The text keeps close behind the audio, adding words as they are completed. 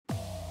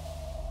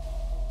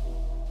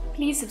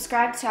please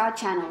subscribe to our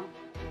channel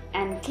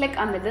and click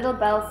on the little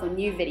bell for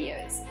new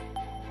videos.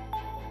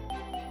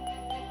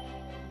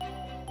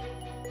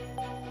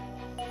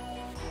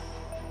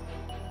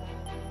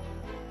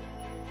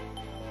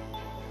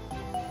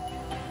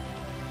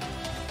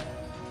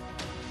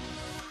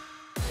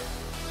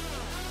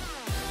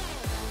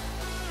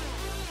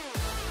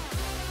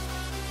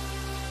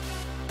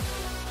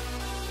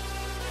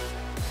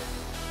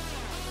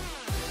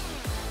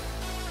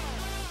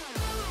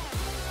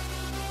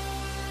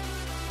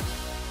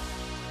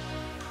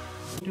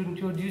 To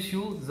introduce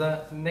you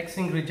the next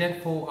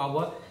ingredient for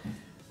our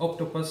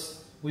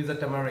octopus with the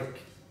turmeric.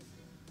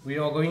 We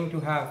are going to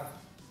have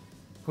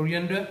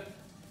coriander,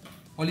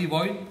 olive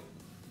oil,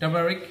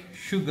 turmeric,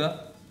 sugar,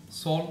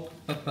 salt,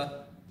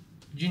 pepper,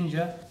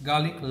 ginger,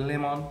 garlic,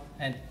 lemon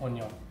and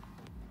onion.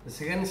 The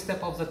second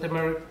step of the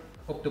turmeric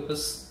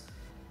octopus,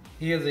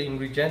 here is the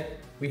ingredient.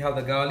 We have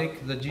the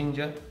garlic, the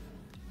ginger,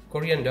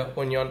 coriander,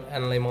 onion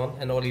and lemon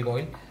and olive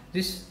oil.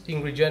 This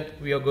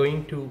ingredient we are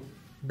going to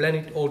blend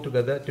it all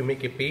together to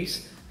make a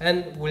paste,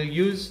 and we'll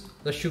use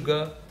the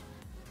sugar,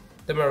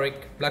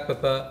 turmeric, black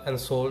pepper and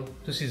salt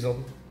to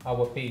season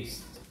our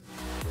paste.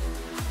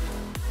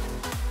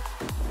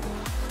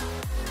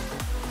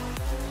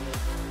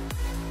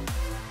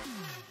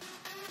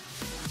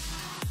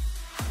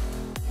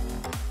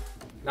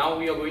 Now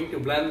we are going to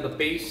blend the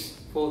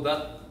paste for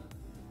the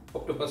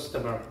octopus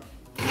turmeric.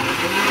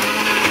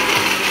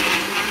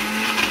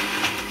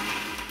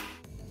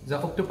 The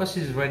octopus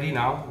is ready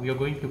now. We are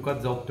going to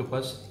cut the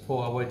octopus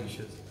for our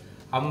dishes.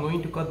 I'm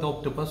going to cut the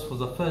octopus for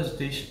the first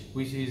dish,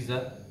 which is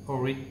the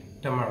horrid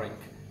turmeric.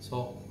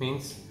 So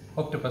means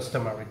octopus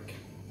turmeric.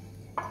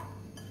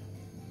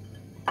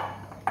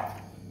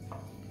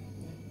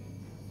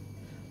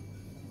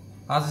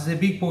 As it's a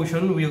big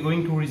portion, we are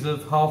going to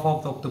reserve half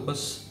of the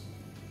octopus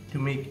to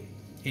make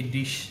a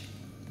dish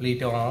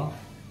later on.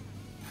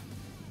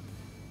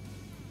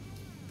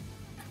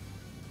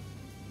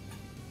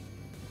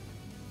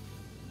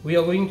 We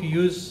are going to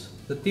use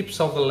the tips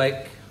of the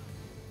leg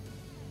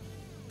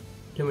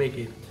to make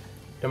it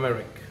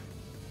turmeric.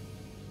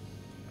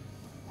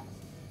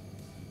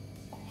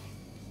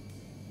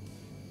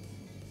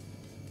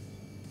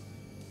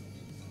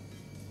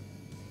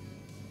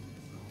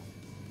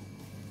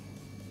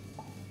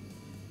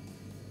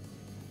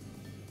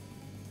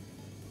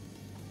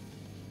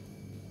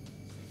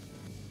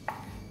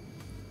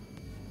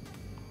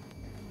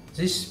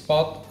 This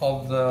part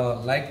of the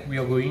leg we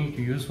are going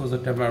to use for the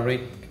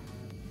turmeric.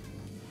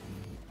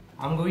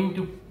 I'm going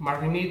to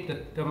marinate the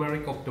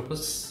turmeric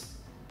octopus.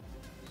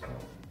 So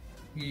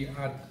we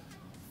add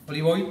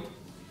olive oil,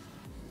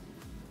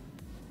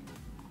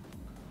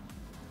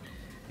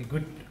 a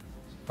good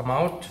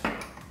amount.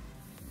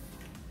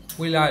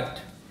 We'll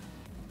add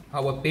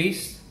our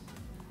paste,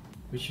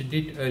 which we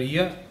did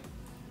earlier,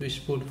 2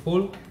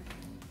 spoonfuls.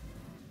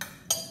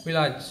 We'll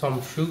add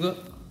some sugar,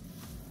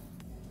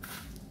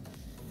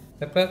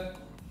 pepper,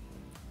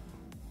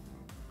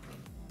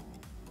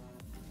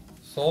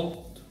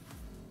 salt.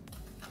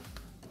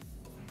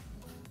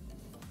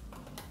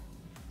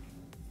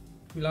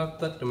 We'll add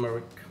the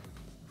turmeric.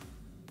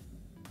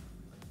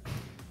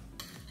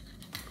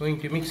 Going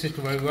to mix it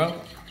very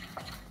well.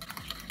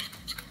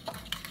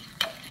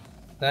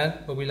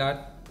 Then we will add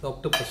the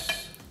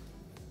octopus.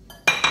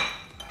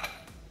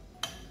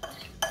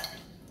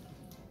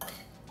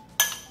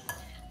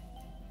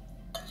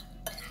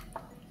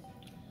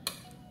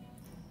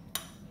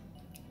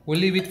 We'll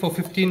leave it for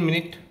 15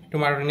 minutes to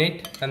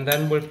marinate, and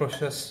then we'll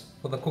process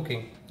for the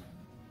cooking.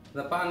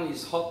 The pan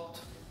is hot.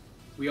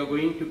 We are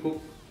going to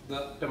cook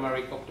the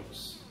turmeric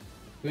octopus.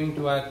 Going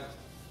to add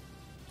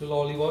the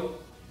olive oil,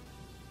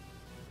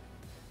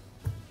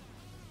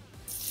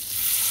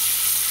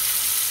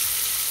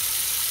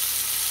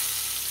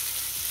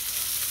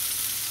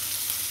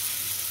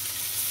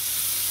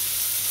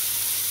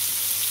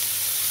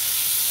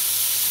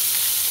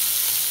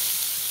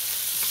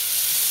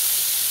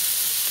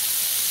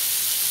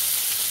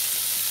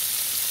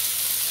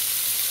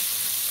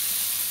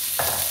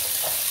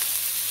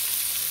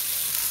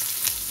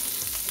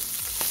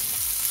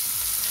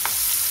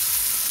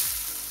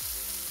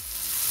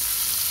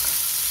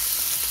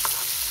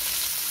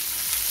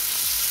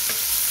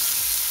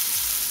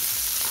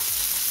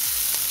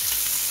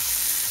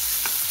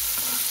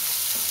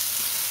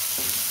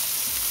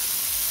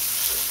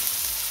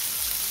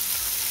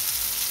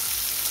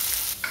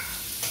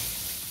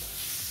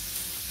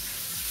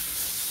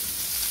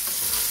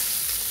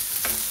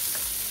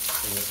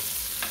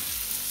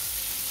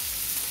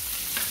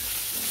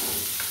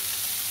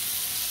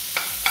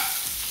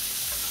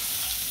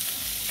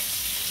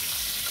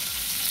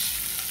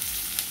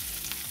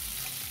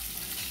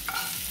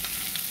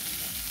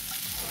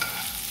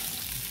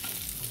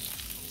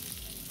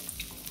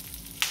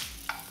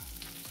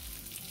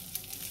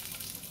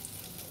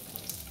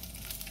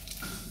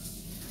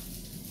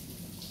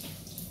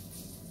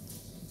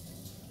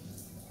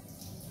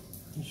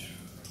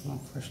 some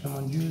fresh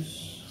lemon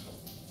juice,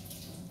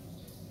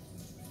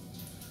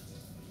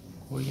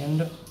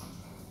 coriander,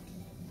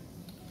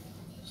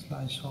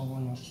 Slice of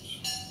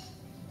onions.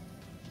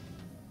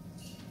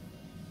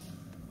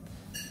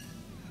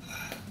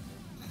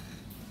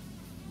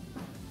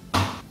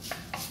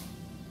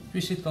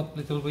 Twist it up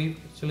little bit,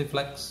 chili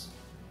flakes.